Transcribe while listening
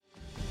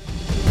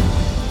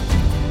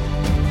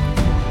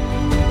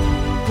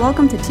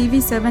Welcome to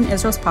TV7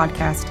 Israel's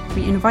podcast.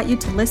 We invite you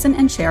to listen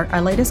and share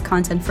our latest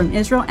content from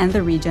Israel and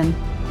the region.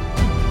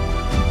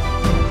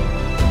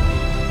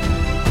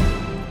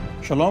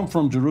 Shalom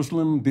from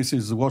Jerusalem. This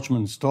is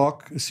Watchman's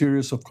Talk, a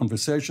series of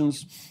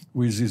conversations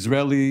with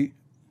Israeli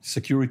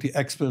security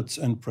experts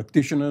and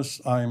practitioners.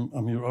 I'm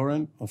Amir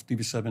Oren of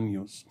TV7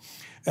 News.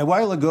 A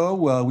while ago,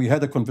 we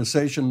had a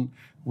conversation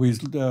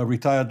with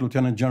retired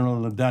Lieutenant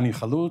General Danny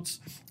Chalutz,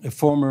 a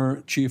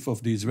former chief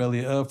of the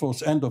Israeli Air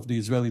Force and of the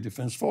Israeli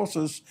Defense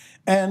Forces,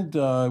 and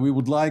we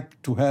would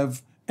like to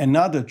have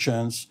another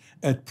chance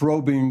at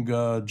probing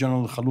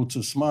General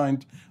Chalutz's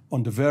mind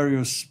on the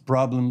various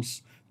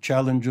problems,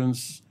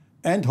 challenges,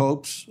 and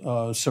hopes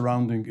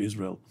surrounding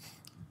Israel.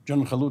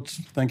 General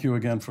Chalutz, thank you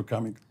again for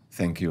coming.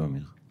 Thank you,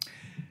 Amir.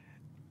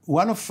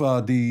 One of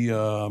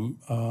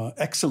the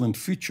excellent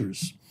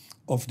features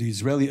of the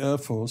Israeli Air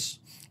Force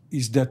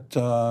is that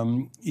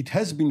it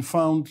has been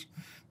found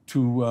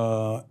to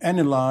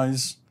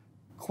analyze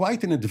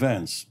quite in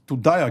advance, to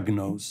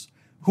diagnose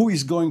who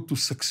is going to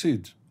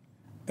succeed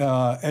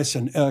as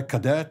an air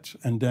cadet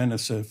and then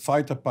as a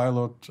fighter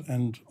pilot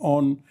and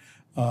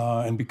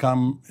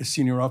become a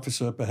senior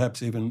officer,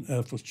 perhaps even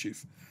Air Force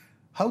chief.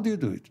 How do you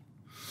do it?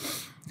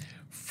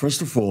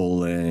 First of all,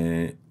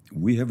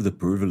 we have the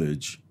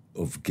privilege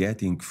of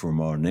getting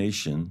from our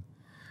nation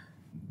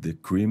the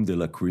creme de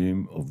la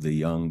creme of the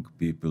young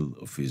people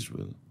of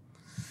Israel.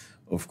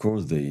 Of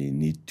course, they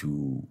need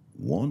to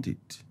want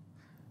it,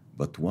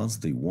 but once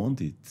they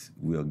want it,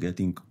 we are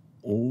getting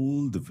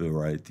all the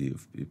variety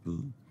of people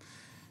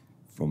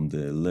from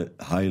the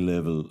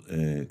high-level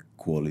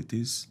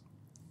qualities,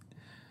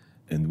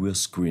 and we are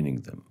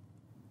screening them.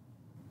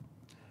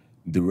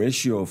 The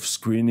ratio of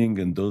screening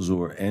and those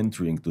who are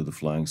entering to the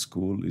flying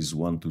school is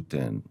 1 to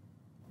 10.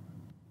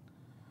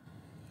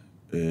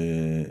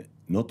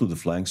 Not to the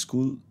flying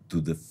school,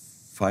 to the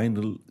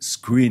final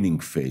screening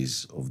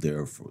phase of the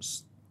Air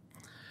Force.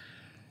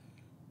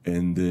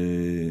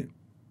 And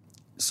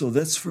so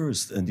that's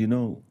first. And,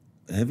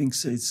 having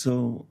said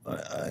so,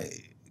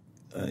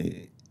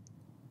 I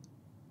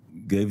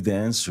gave the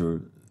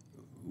answer,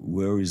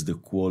 where is the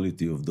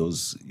quality of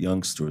those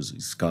youngsters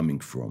is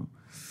coming from.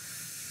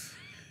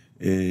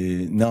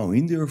 Now,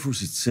 in the Air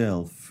Force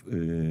itself,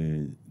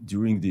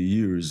 during the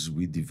years,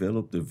 we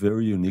developed a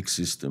very unique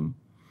system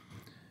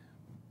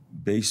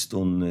based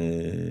on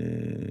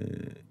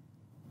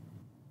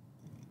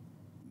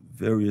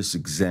various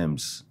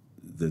exams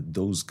that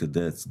those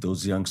cadets,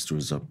 those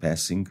youngsters are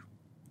passing.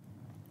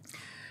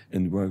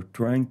 And we're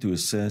trying to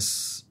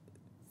assess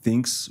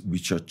things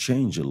which are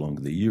changed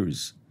along the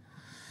years.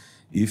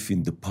 If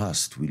in the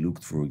past we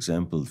looked, for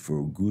example,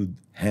 for good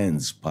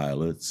hands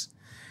pilots,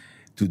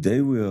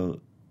 today we are,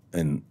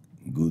 and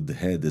good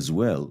head as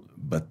well,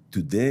 but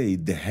today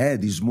the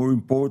head is more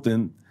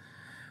important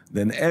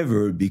than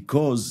ever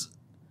because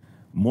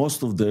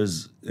most of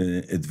those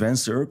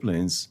advanced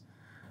airplanes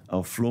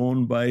are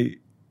flown by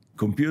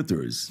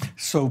computers.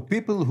 So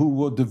people who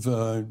would have,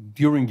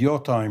 during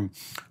your time,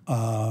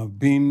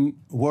 been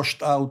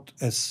washed out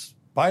as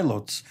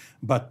pilots,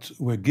 but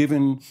were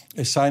given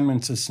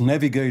assignments as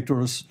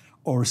navigators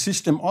or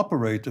system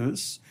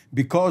operators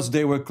because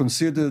they were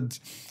considered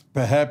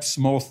perhaps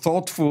more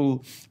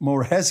thoughtful,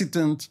 more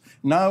hesitant,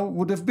 now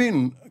would have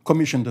been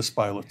commissioned as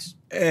pilots.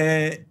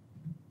 I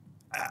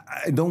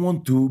don't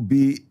want to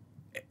be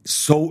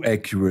so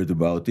accurate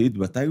about it,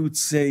 but I would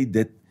say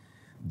that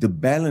the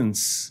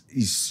balance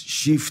is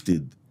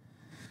shifted.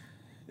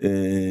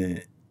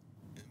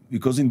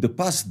 Because in the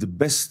past, the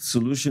best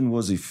solution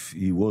was if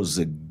he was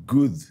a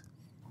good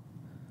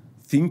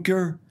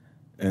thinker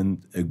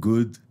and a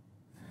good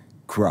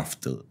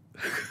crafter.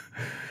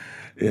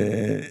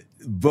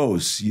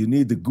 Both. You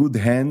need the good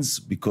hands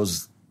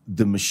because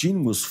the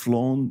machine was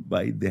flown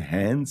by the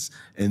hands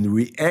and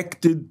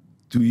reacted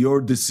to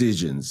your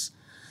decisions.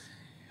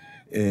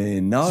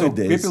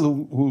 Nowadays, so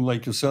people who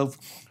like yourself,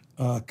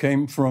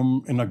 came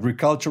from an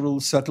agricultural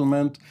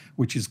settlement,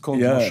 which is called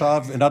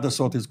Moshav. Another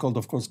sort is called,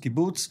 of course,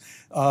 kibbutz.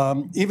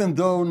 Even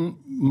though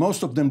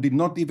most of them did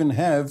not even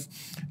have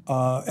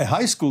a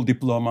high school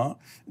diploma,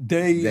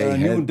 they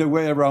knew their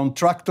way around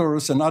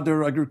tractors and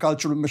other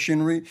agricultural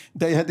machinery.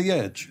 They had the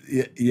edge.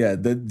 Yeah,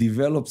 that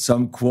developed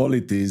some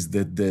qualities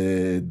that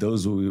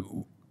those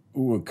who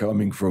were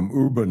coming from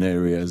urban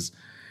areas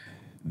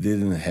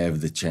didn't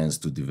have the chance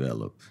to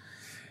develop.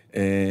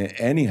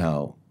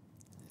 Anyhow,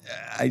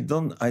 I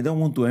don't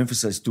want to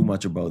emphasize too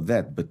much about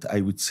that, but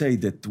I would say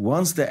that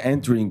once they're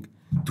entering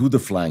to the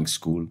flying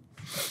school,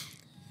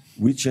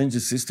 we change the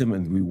system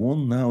and we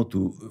want now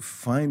to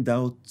find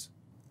out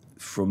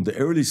from the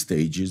early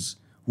stages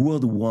who are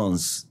the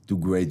ones to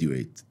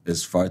graduate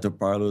as fighter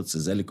pilots,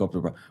 as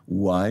helicopter pilots.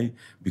 Why?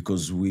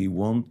 Because we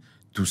want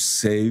to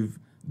save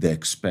the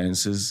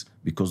expenses,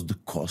 because the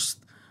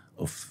cost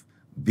of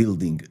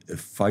building a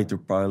fighter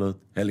pilot,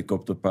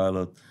 helicopter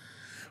pilot,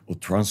 or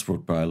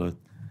transport pilot,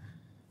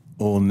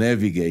 or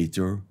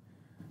navigator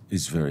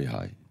is very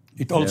high.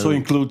 It also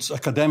includes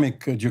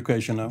academic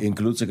education now.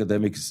 Includes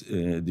academic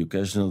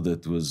education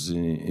that was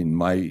in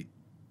my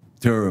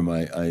term,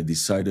 I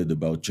decided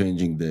about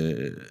changing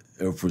the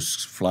Air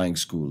Force Flying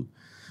School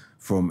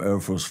from Air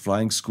Force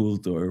Flying School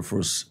to Air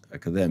Force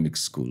Academic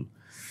School.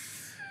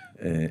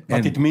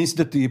 But it means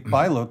that the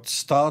pilot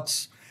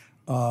starts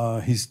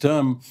his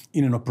term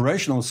in an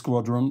operational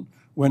squadron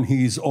when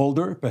he is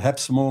older,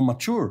 perhaps more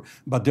mature.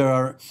 But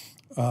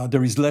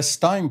there is less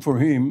time for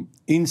him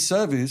in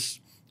service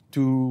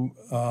to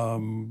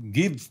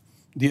give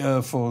the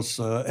Air Force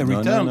a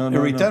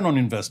return on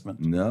investment.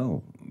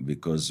 No,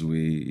 because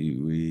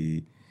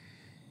we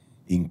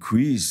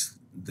increase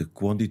the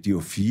quantity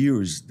of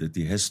years that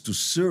he has to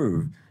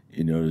serve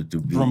in order to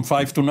be... From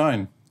 5 to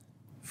 9.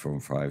 From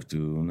 5 to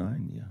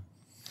 9, yeah.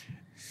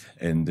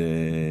 And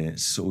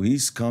so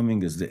he's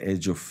coming at the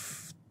age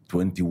of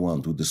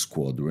 21 to the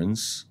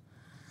squadrons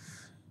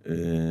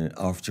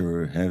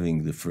after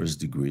having the first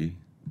degree,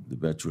 the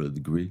bachelor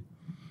degree.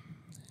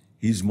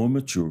 He's more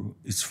mature.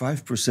 It's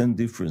 5%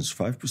 difference.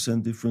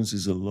 5% difference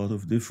is a lot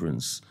of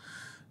difference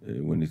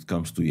when it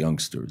comes to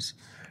youngsters.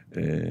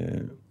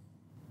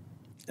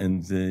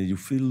 And you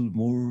feel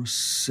more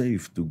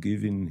safe to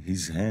give in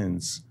his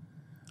hands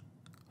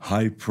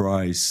high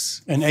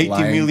price an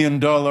 $80 million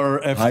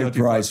F-35. high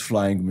price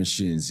flying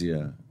machines.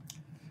 Yeah.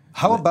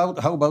 How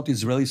about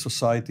Israeli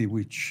society,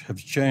 which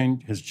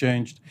has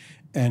changed,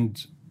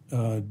 and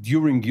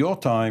during your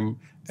time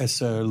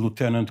as a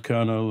lieutenant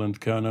colonel and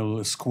colonel,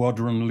 a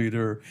squadron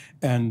leader,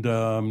 and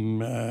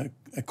a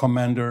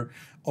commander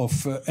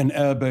of an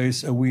air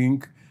base, a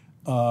wing,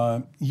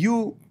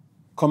 you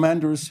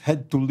commanders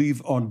had to live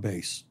on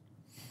base.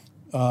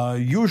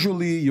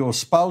 Usually, your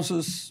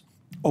spouses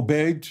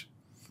obeyed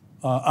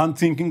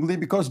unthinkingly,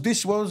 because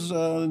this was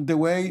the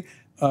way,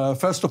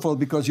 first of all,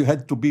 because you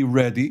had to be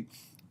ready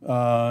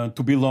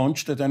to be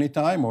launched at any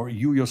time, or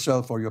you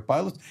yourself or your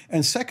pilot,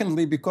 and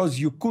secondly, because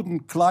you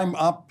couldn't climb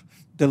up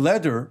the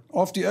ladder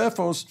of the Air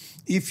Force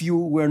if you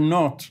were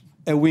not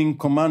a wing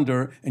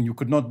commander, and you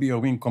could not be a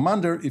wing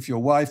commander if your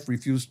wife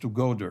refused to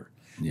go there.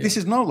 Yeah. This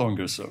is no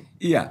longer so.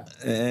 Yeah,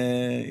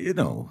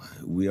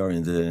 we are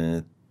in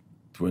the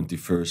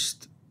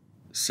 21st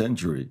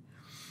century.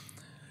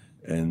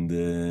 And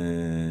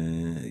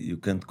you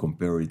can't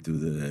compare it to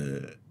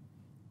the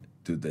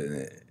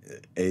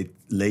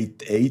late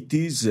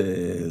 80s,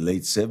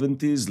 late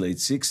 70s, late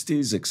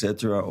 60s,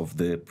 etc. of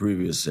the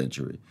previous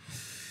century.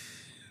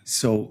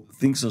 So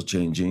things are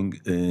changing.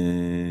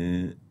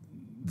 The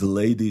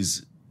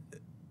ladies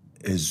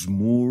has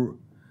more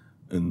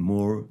and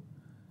more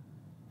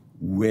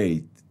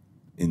weight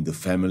in the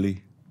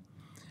family,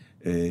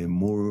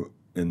 more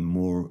and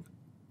more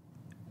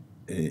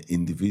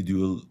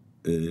individual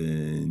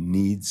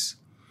needs,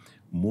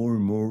 more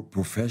and more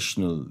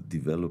professional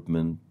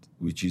development,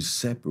 which is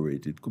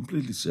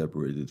completely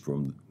separated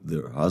from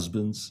their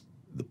husbands,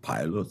 the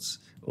pilots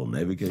or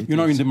navigators. You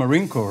know, in the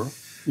Marine Corps,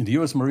 in the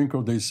U.S. Marine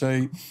Corps, they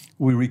say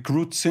we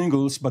recruit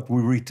singles, but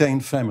we retain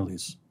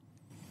families.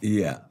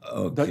 Yeah,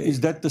 okay. Is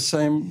that the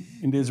same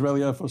in the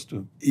Israeli Air Force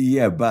too?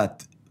 Yeah,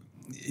 but,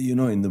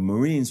 in the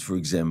Marines, for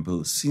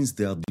example, since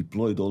they are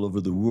deployed all over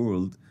the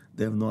world,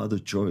 they have no other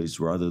choice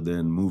rather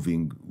than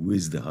moving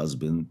with the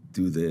husband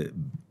to the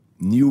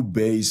new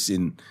base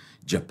in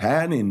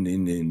Japan,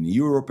 in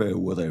Europe, or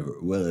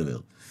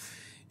wherever.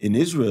 In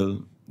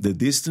Israel, the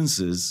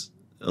distances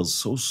are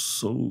so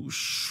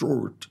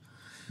short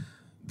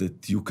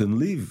that you can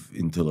live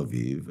in Tel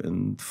Aviv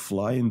and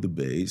fly in the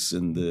base,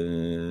 and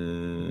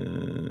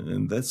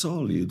that's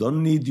all. You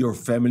don't need your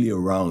family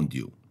around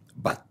you.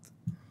 But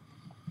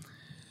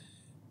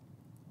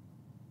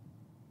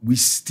we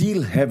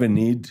still have a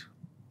need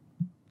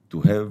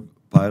to have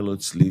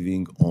pilots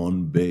living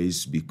on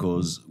base,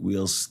 because we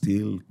are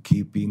still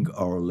keeping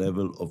our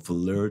level of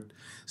alert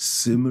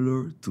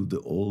similar to the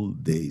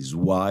old days.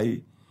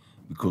 Why?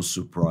 Because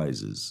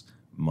surprises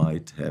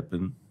might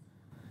happen,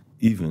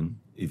 even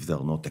if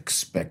they're not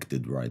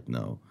expected right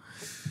now.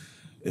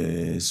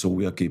 So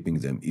we are keeping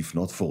them, if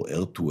not for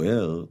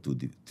air-to-air,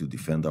 to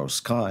defend our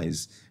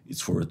skies,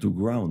 it's for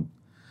air-to-ground.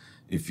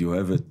 If you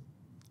have a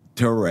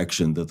terror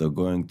action that are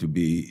going to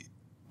be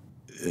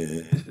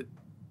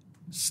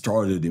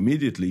started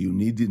immediately, you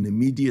need an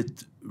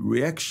immediate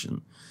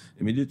reaction.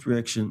 Immediate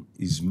reaction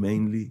is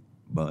mainly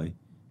by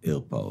air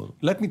power.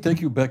 Let me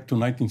take you back to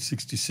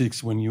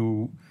 1966 when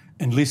you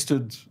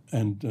enlisted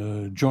and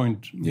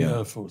joined the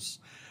Air Force.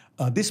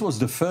 This was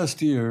the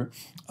first year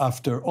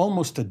after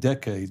almost a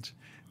decade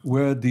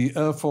where the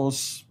Air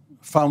Force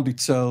found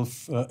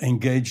itself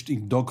engaged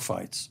in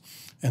dogfights.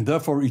 And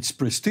therefore its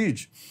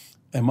prestige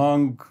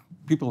among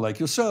people like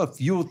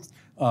yourself, youth,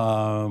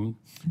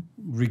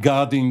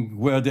 regarding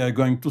where they are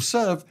going to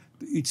serve,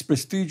 its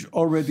prestige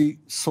already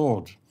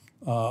soared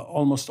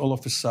almost all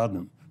of a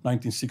sudden,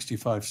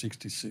 1965,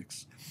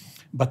 66.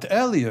 But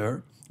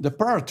earlier, the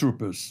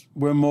paratroopers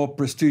were more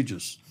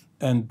prestigious.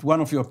 And one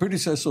of your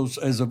predecessors,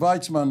 as a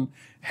Weizmann,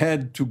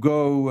 had to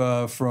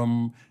go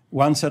from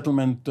one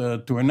settlement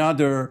to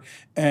another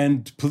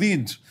and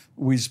plead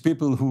with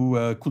people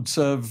who could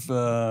serve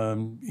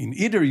in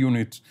either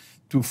unit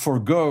to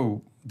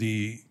forego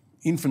the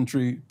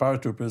infantry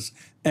paratroopers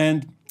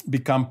and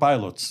become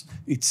pilots.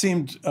 It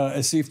seemed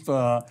as if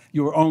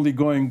you were only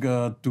going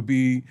to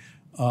be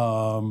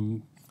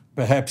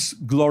perhaps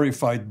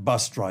glorified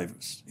bus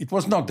drivers. It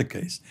was not the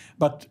case.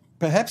 But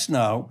perhaps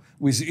now,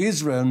 with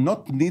Israel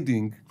not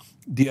needing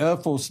the Air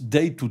Force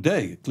day to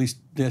day, at least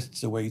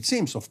that's the way it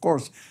seems. Of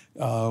course,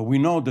 we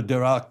know that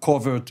there are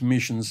covert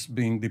missions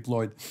being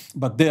deployed,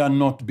 but they are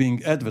not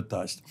being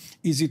advertised.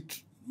 Is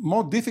it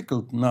more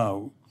difficult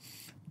now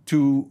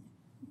to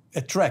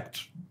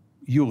attract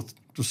youth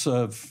to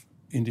serve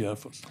in the Air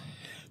Force?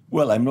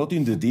 Well, I'm not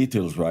in the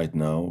details right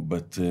now,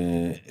 but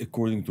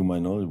according to my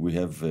knowledge, we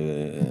have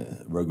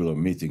regular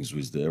meetings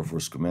with the Air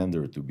Force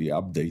commander to be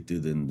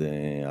updated, and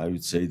I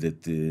would say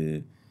that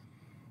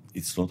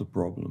it's not a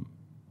problem.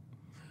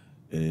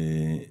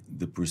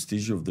 The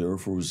prestige of the Air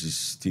Force is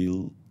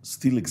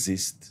still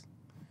exists.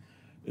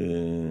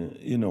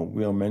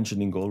 We are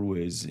mentioning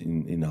always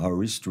in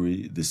our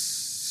history the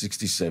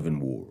 67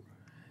 war,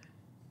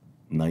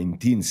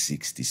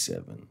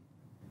 1967.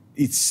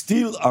 It's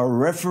still our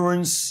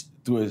reference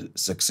to a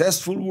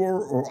successful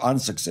war or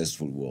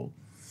unsuccessful war.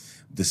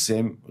 The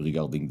same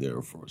regarding the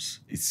Air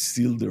Force. It's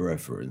still the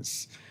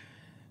reference.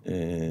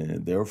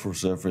 The Air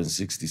Force reference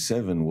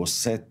 67 was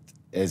set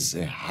as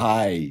a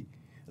high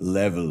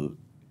level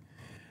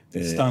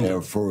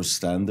Air Force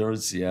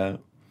standards, yeah.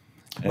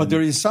 But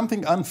there is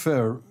something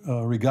unfair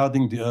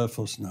regarding the Air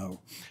Force now.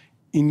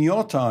 In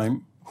your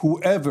time,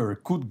 whoever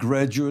could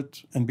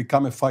graduate and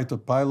become a fighter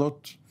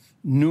pilot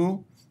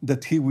knew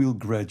that he will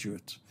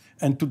graduate.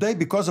 And today,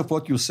 because of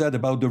what you said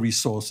about the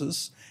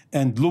resources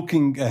and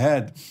looking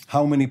ahead,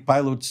 how many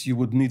pilots you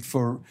would need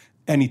for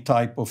any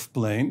type of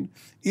plane,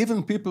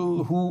 even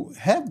people who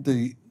have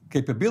the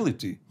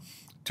capability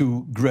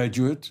to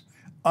graduate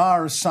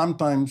are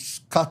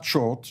sometimes cut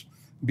short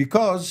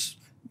because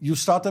you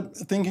started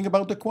thinking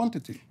about the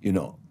quantity.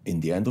 In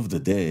the end of the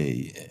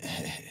day,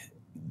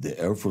 the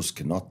Air Force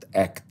cannot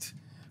act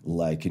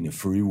like in a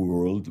free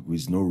world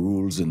with no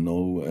rules and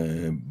no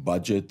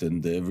budget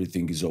and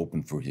everything is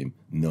open for him.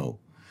 No.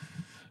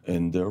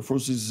 And the Air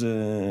Force is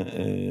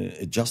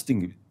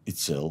adjusting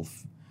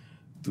itself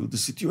to the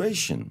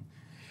situation.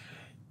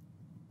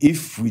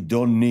 If we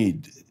don't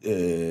need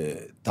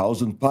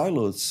 1,000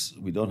 pilots,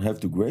 we don't have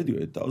to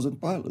graduate 1,000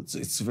 pilots.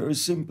 It's very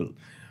simple.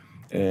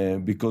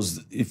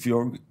 Because if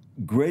you're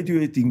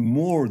graduating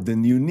more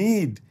than you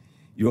need,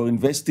 you're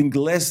investing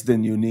less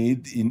than you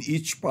need in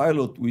each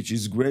pilot which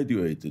is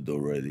graduated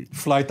already.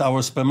 Flight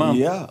hours per month.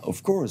 Yeah,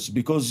 of course,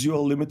 because you are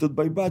limited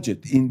by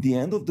budget. In the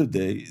end of the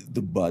day,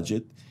 the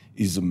budget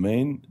is the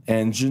main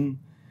engine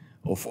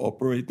of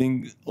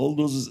operating all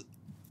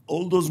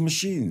those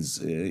machines.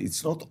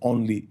 It's not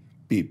only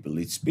people.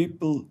 It's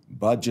people,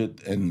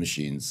 budget, and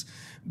machines.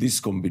 This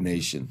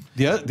combination.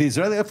 The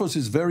Israeli Air Force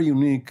is very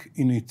unique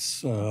in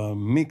its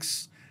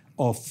mix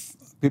of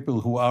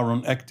people who are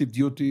on active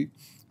duty,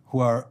 who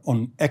are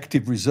on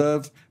active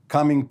reserve,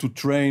 coming to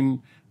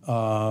train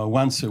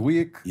once a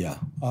week. Yeah.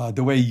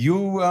 The way you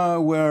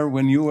were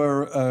when you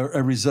were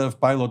a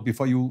reserve pilot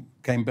before you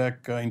came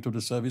back into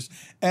the service.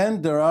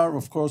 And there are,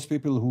 of course,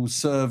 people who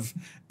serve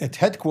at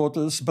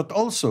headquarters, but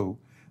also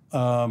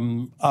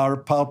are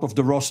part of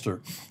the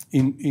roster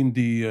in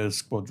the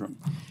squadron.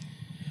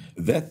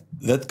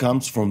 That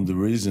comes from the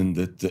reason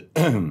that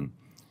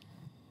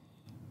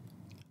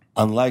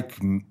unlike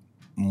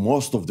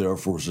most of the air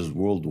forces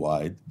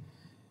worldwide,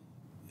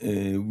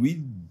 we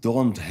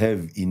don't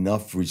have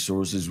enough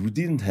resources. We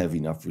didn't have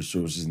enough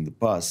resources in the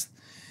past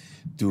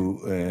to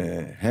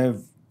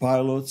have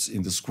pilots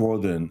in the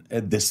squadron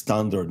at the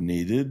standard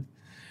needed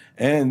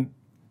and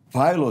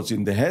pilots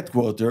in the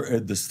headquarters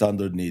at the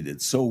standard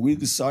needed. So we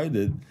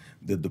decided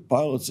that the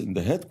pilots in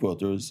the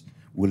headquarters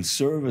will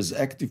serve as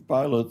active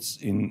pilots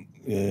in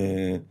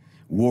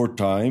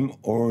wartime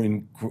or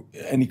in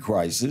any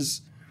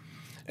crisis,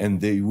 and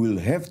they will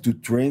have to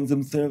train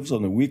themselves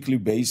on a weekly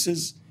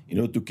basis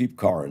to keep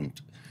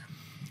current.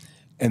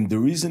 And the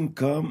reason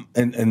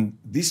and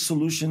this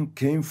solution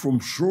came from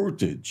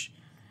shortage.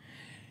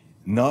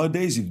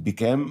 Nowadays, it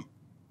became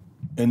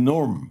a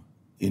norm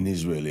in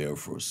Israeli Air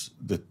Force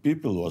that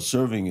people who are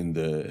serving in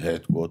the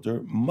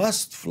headquarters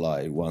must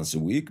fly once a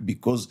week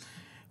because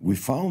we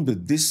found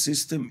that this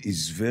system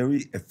is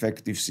very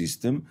effective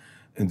system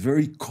and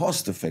very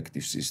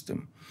cost-effective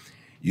system.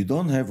 You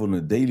don't have on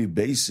a daily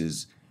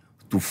basis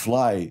to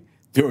fly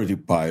 30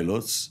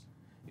 pilots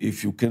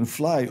if you can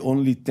fly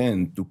only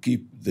 10 to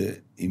keep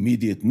the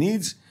immediate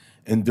needs,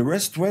 and the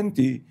rest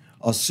 20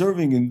 are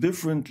serving in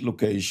different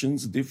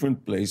locations,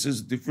 different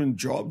places, different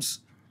jobs,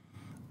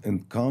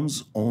 and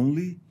comes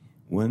only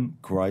when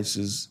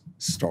crisis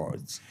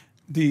starts.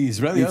 The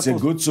Israeli It's a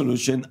good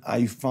solution.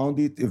 I found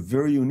it a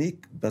very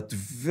unique, but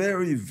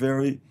very,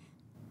 very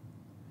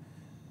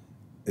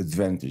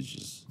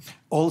advantageous.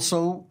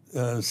 Also,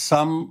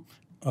 some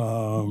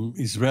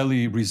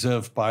Israeli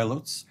reserve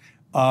pilots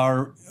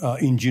are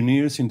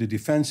engineers in the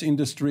defense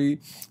industry.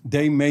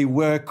 They may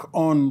work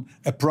on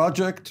a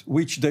project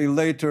which they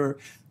later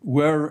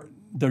were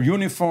their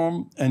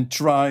uniform and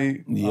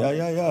try.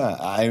 Yeah.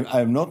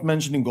 I'm not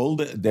mentioning all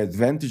the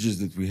advantages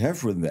that we have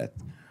from that.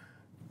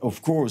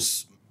 Of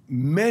course,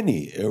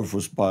 many Air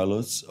Force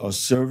pilots are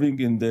serving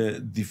in the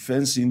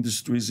defense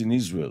industries in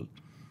Israel.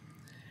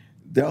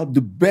 They are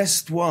the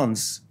best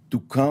ones to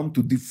come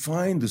to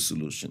define the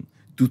solution,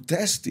 to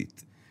test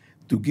it,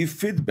 to give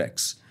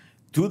feedbacks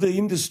to the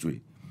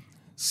industry.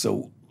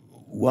 So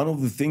one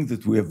of the things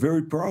that we are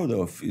very proud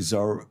of is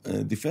our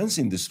defense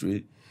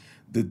industry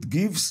that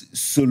gives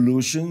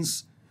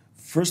solutions,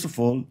 first of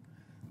all,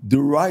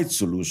 the right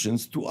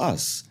solutions to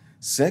us.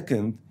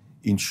 Second,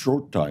 in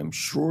short time,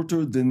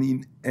 shorter than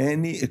in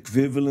any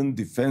equivalent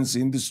defense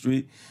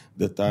industry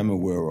that I'm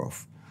aware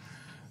of.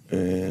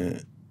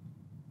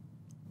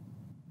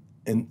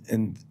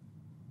 And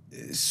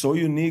so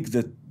unique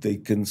that they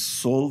can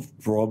solve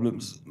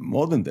problems.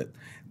 More than that,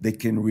 they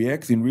can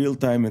react in real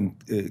time and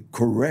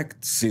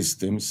correct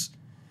systems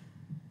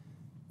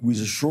with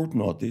a short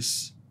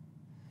notice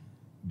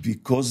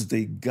because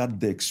they got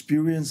the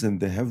experience and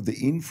they have the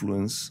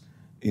influence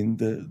in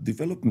the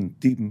development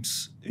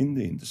teams in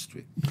the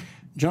industry.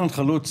 General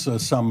Chalutz,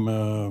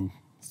 some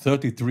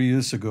 33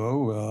 years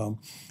ago,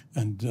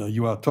 and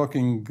you are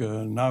talking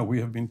now, we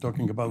have been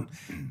talking about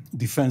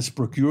defense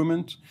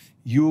procurement.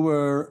 You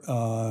were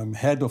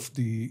head of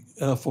the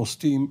Air Force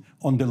team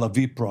on the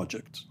Lavi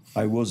project.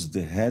 I was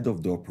the head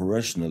of the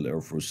operational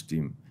Air Force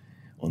team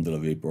on the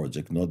Lavi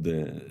project,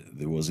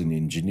 there was an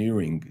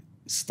engineering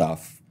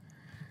staff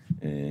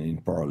in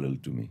parallel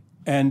to me.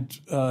 And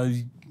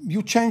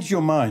you changed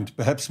your mind,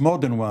 perhaps more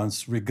than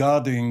once,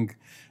 regarding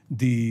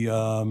the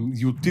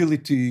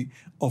utility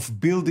of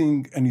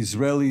building an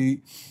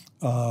Israeli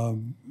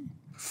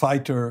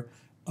fighter.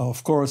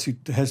 Of course,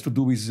 it has to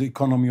do with the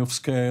economy of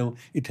scale.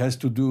 It has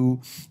to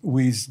do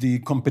with the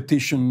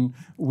competition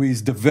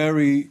with the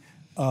very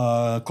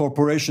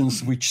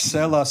corporations which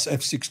sell us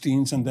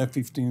F-16s and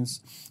F-15s.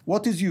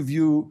 What is your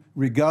view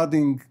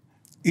regarding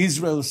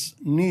Israel's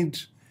need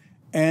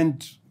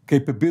and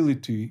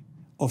capability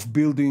of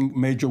building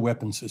major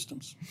weapon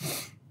systems?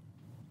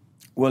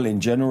 Well,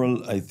 in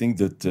general, I think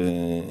that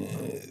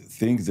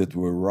things that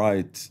were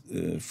right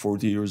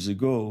 40 years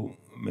ago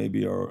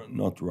maybe are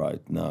not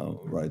right now.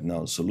 Right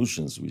now,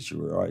 solutions which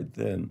were right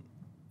then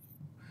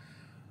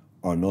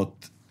are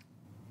not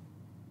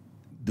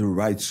the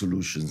right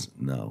solutions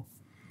now.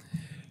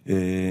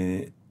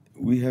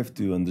 We have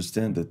to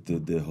understand that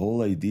the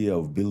whole idea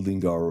of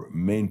building our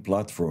main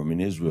platform in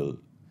Israel,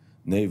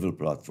 naval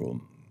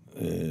platform,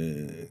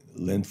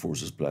 land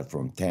forces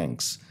platform,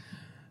 tanks,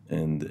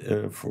 and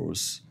Air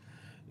Force,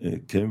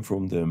 came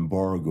from the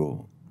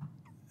embargo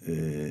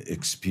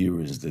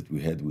experience that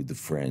we had with the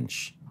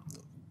French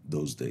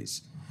those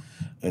days.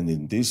 And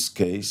in this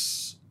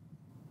case,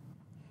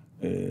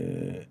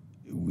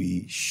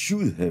 we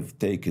should have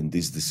taken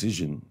this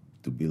decision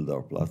to build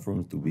our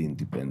platform to be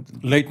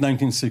independent. Late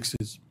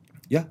 1960s.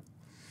 Yeah,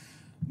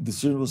 the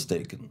decision was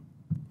taken.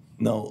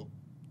 Now,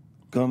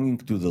 coming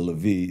to the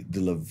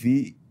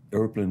Lavi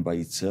airplane by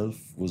itself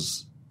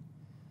was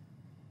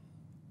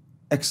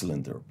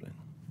excellent airplane,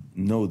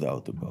 no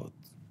doubt about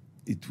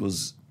it. It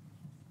was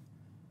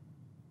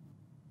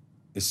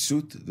a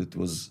suit that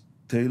was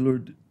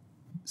tailored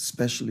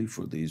especially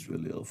for the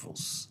Israeli Air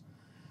Force.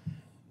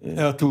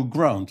 Air to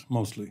ground,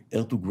 mostly.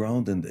 Air to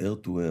ground and air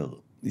to air.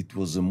 It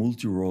was a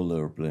multi-role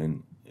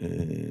airplane,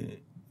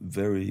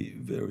 very,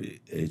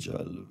 very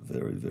agile,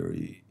 very,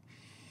 very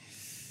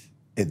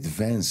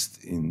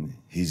advanced in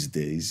his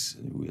days.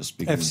 We are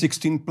speaking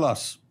F-16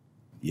 plus.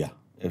 Yeah,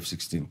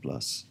 F-16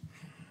 plus.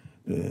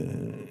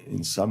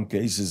 In some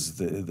cases,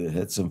 they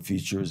had some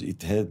features.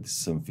 It had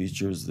some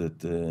features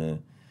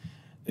that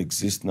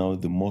exist now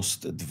in the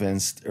most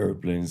advanced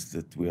airplanes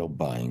that we are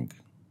buying.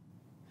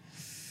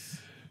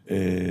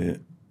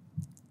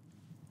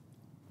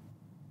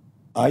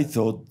 I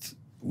thought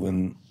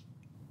when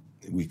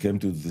we came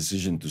to the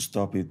decision to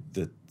stop it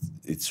that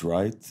it's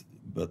right,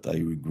 but I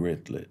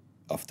regret it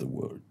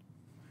afterward.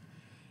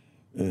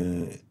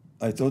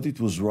 I thought it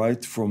was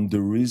right from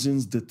the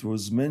reasons that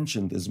was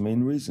mentioned as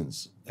main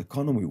reasons,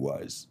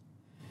 economy-wise.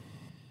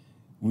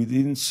 We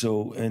didn't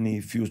saw any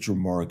future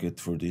market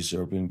for this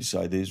airplane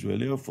beside the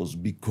Israeli Air Force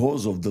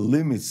because of the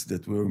limits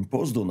that were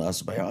imposed on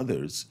us by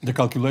others. The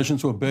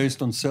calculations were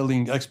based on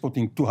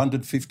exporting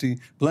 250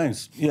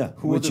 planes. Yeah,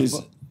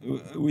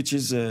 which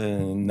is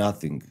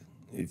nothing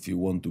if you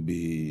want to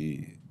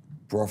be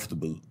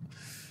profitable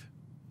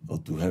or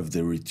to have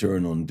the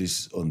return on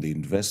the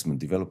investment,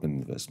 development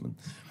investment.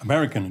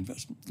 American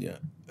investment. Yeah,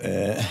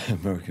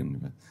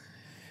 American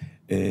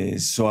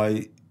investment. So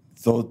I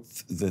thought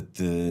that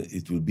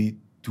it will be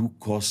too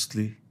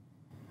costly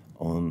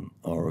on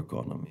our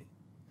economy.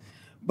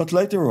 But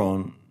later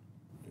on,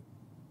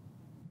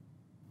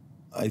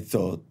 I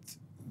thought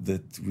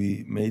that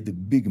we made a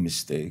big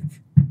mistake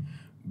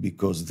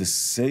because the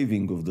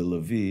saving of the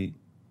Lavi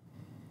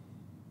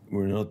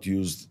were not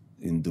used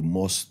in the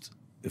most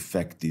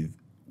effective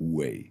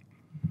way.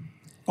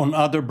 On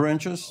other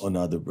branches? On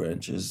other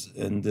branches.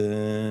 And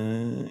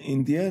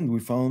in the end, we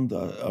found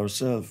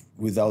ourselves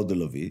without the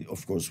Lavi.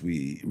 Of course,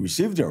 we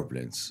received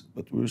airplanes,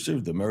 but we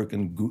received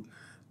American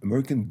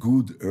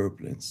good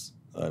airplanes.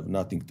 I have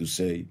nothing to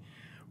say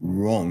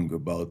wrong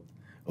about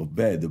or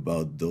bad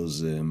about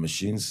those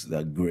machines.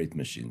 They're great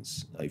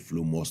machines. I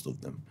flew most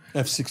of them.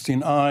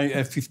 F-16I,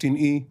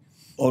 F-15E?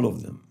 All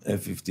of them.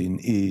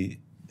 F-15E,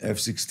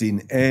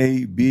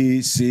 F-16A,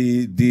 B,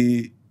 C,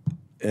 D,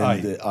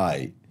 and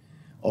I.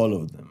 All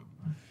of them.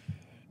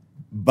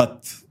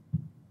 But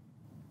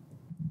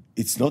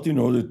it's not in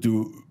order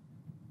to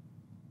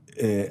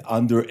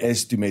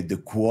underestimate the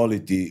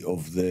quality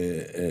of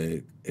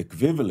the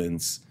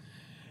equivalents,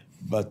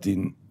 but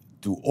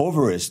to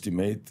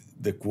overestimate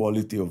the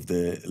quality of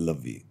the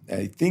Lavi.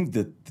 I think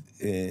that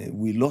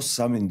we lost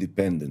some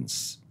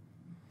independence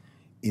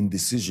in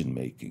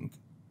decision-making.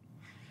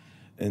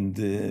 And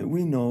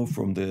we know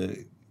from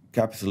the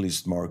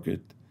capitalist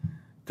market,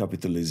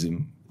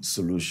 capitalism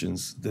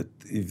solutions, that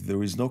if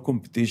there is no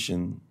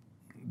competition,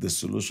 the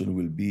solution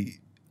will be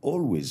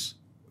always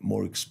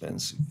more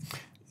expensive.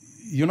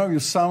 You know, you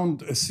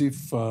sound as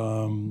if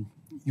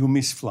you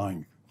miss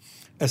flying.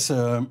 As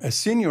a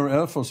senior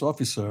Air Force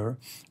officer,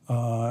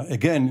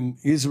 again,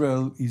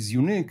 Israel is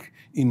unique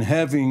in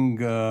having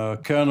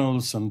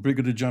colonels and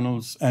brigadier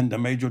generals and a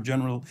major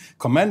general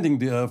commanding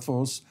the Air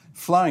Force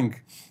flying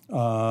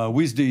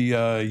with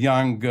the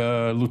young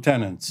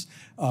lieutenants.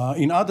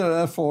 In other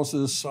air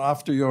forces,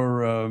 after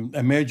you're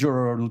a major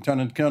or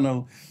lieutenant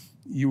colonel,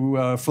 you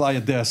fly a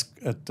desk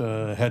at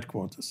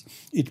headquarters.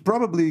 It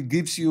probably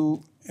gives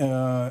you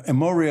a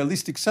more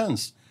realistic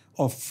sense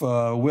of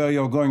where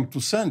you're going to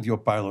send your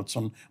pilots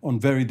on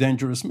very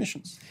dangerous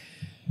missions.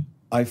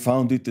 I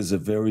found it as a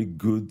very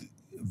good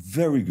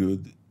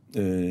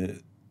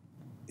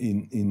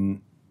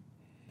in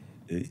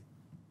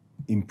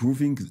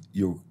improving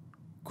your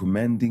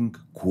commanding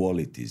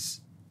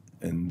qualities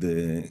and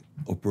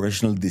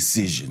operational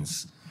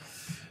decisions.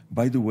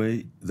 By the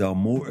way, there are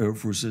more air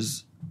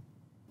forces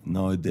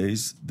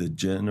nowadays. The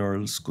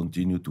generals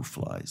continue to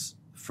fly,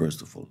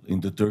 first of all. In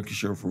the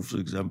Turkish Air Force, for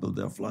example,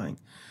 they are flying.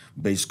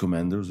 Base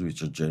commanders,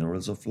 which are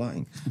generals, are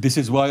flying. This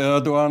is why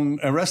Erdogan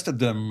arrested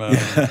them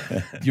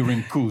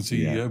during coups.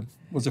 He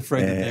was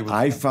afraid that they would...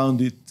 I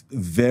found it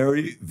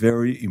very,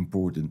 very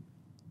important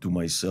to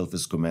myself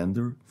as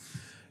commander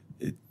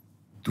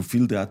to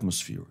feel the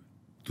atmosphere,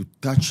 to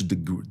touch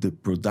the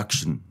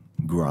production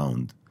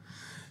ground,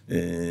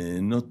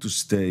 not to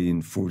stay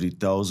in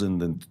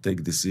 40,000 and to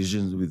take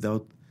decisions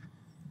without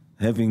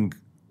having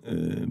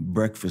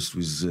breakfast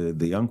with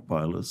the young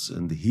pilots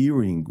and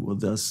hearing what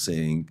they're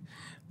saying,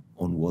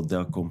 on what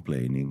they're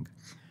complaining.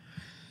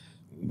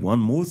 One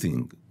more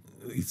thing,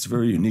 it's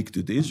very unique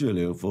to the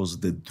Israeli Air Force,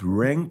 that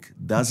rank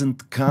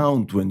doesn't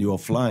count when you are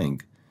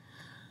flying.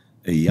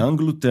 A young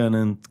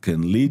lieutenant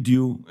can lead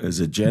you as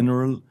a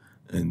general,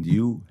 and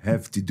you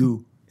have to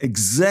do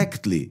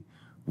exactly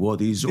what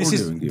he's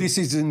ordering you. This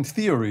is in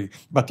theory,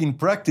 but in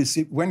practice,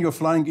 when you're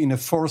flying in a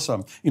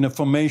foursome, in a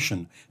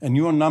formation, and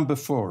you're number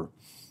 4,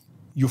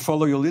 you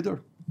follow your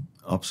leader?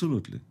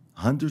 Absolutely,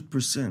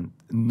 100%.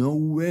 No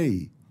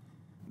way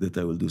that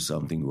I will do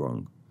something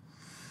wrong.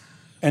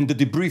 And the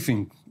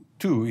debriefing,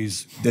 too,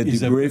 is a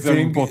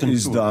very important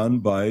is tool. Done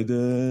by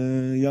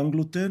the young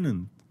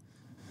lieutenant.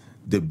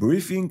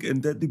 Debriefing,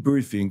 and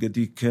that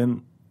he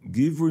can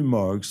give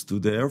remarks to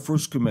the Air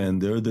Force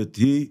commander that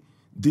he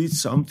did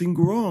something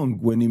wrong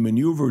when he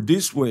maneuvered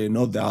this way and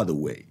not the other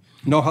way.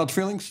 No hard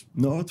feelings?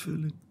 No hard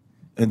feeling.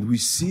 And we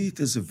see it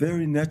as a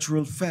very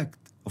natural fact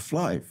of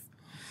life.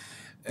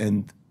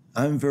 And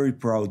I'm very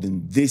proud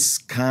in this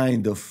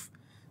kind of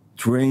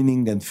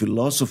training and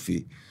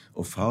philosophy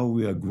of how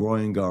we are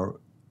growing our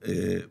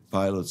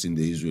pilots in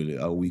the Israeli,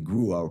 how we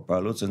grew our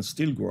pilots and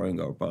still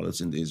growing our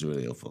pilots in the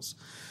Israeli Air Force.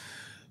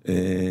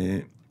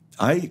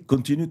 I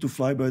continue to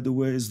fly, by the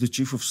way, as the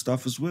chief of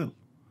staff as well.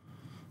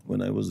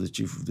 When I was the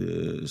chief of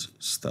the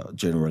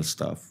general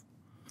staff,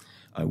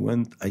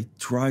 I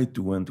tried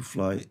to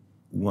fly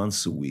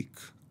once a week.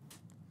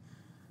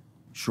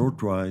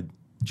 Short ride,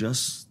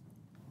 just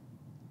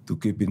to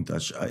keep in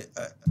touch.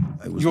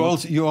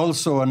 You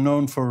also are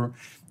known for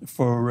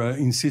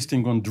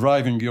insisting on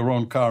driving your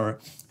own car,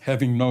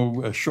 having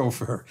no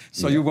chauffeur.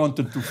 So you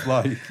wanted to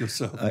fly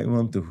yourself. I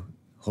want to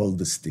hold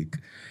the stick.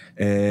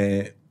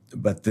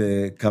 But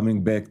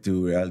coming back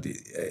to reality,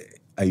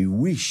 I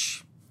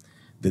wish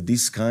that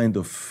this kind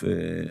of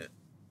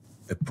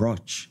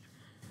approach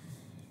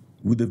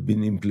would have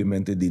been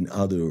implemented in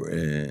other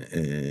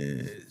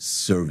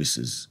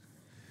services.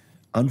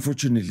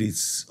 Unfortunately,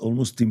 it's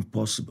almost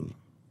impossible.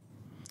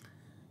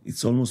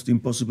 It's almost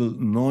impossible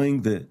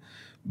knowing that,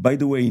 by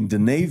the way, in the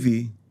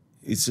Navy,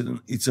 it's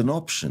an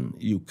option.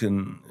 You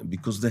can,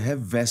 because they have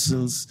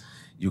vessels,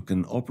 you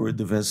can operate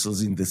the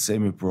vessels in the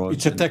same approach.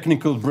 It's a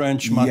technical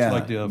branch, much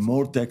like the other.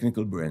 More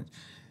technical branch.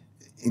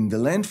 In the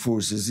land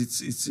forces,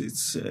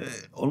 it's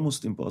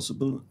almost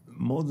impossible.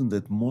 More than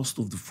that, most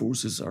of the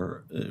forces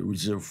are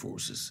reserve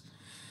forces.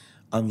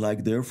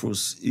 unlike the Air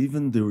Force,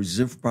 even the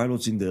reserve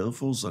pilots in the Air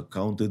Force are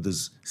counted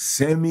as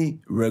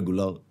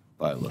semi-regular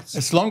pilots.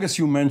 As long as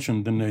you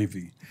mentioned the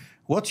Navy,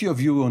 what's your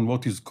view on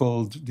what is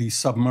called the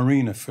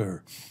submarine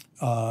affair?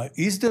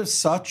 Is there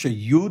such a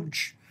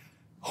huge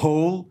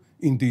hole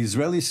in the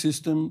Israeli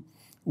system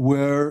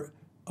where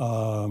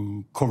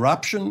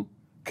corruption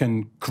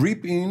can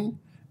creep in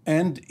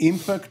and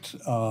impact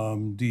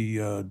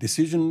the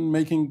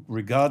decision-making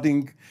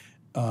regarding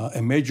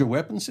a major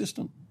weapon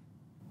system?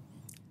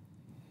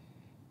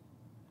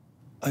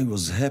 I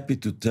was happy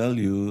to tell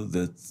you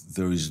that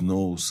there is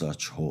no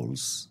such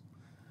holes.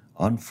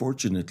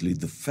 Unfortunately,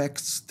 the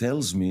facts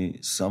tells me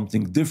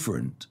something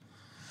different.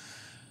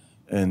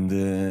 And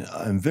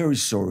I'm very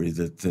sorry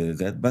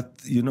that,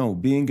 but you know,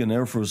 being an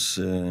Air Force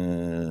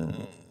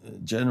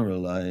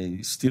general,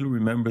 I still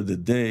remember the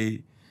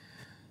day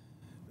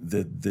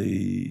that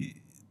they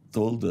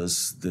told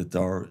us that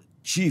our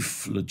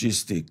chief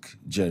logistic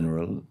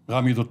general,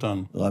 Rami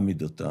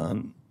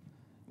Dotan,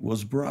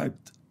 was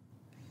bribed.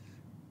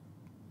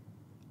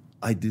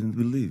 I didn't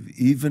believe.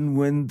 Even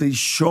when they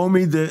show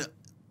me the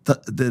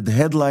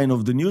headline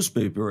of the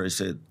newspaper, I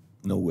said,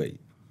 no way.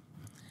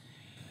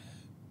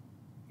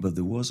 But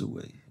there was a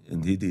way,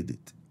 and he did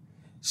it.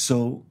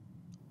 So,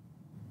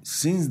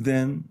 since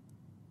then,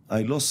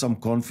 I lost some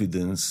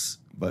confidence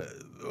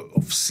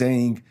of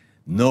saying,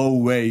 no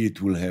way it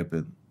will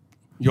happen.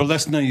 You're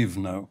less naive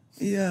now.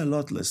 Yeah, a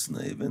lot less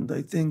naive. And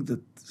I think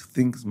that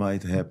things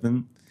might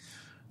happen.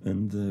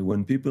 And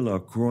when people are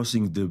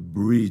crossing the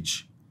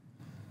bridge,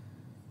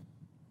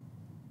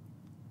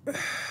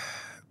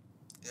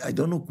 I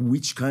don't know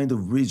which kind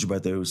of bridge,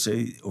 but I would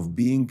say of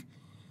being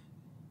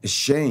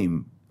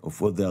ashamed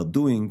of what they are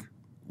doing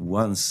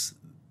once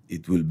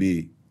it will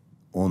be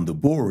on the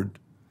board,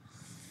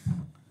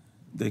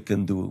 they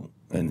can do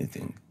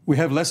anything. We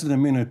have less than a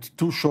minute,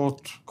 two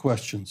short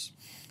questions.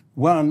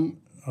 One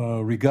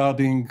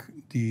regarding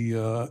the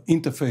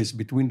interface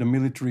between the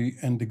military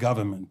and the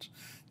government.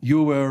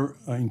 You were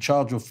in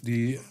charge of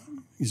the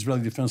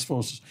Israeli Defense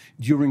Forces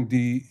during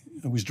the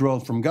withdrawal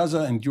from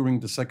Gaza and during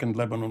the Second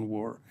Lebanon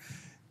War.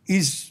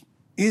 Is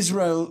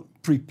Israel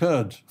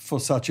prepared for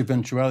such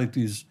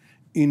eventualities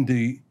in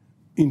the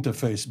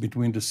interface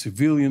between the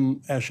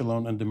civilian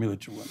echelon and the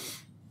military one?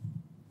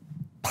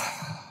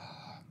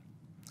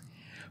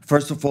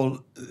 First of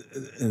all,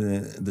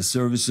 the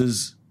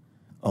services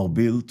are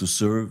built to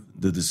serve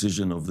the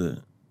decision of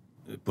the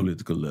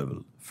political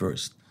level,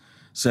 first.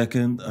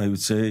 Second, I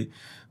would say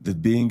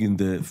that being in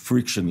the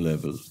friction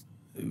level,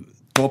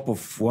 top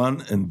of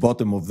one and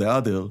bottom of the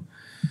other,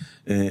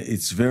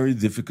 it's very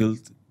difficult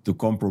to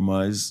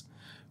compromise,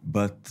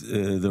 but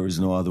there is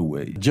no other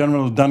way.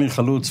 General Dani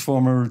Chalutz,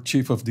 former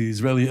chief of the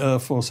Israeli Air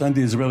Force and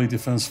the Israeli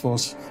Defense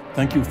Force,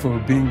 thank you for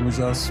being with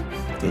us.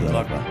 Good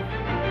luck.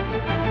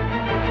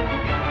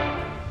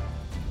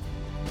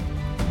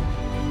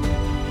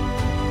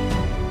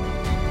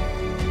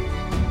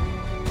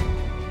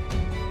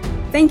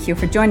 Thank you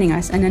for joining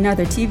us in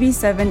another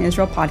TV7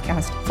 Israel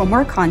podcast. For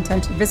more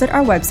content, visit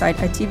our website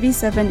at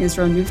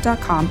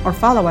tv7israelnews.com or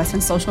follow us on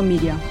social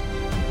media.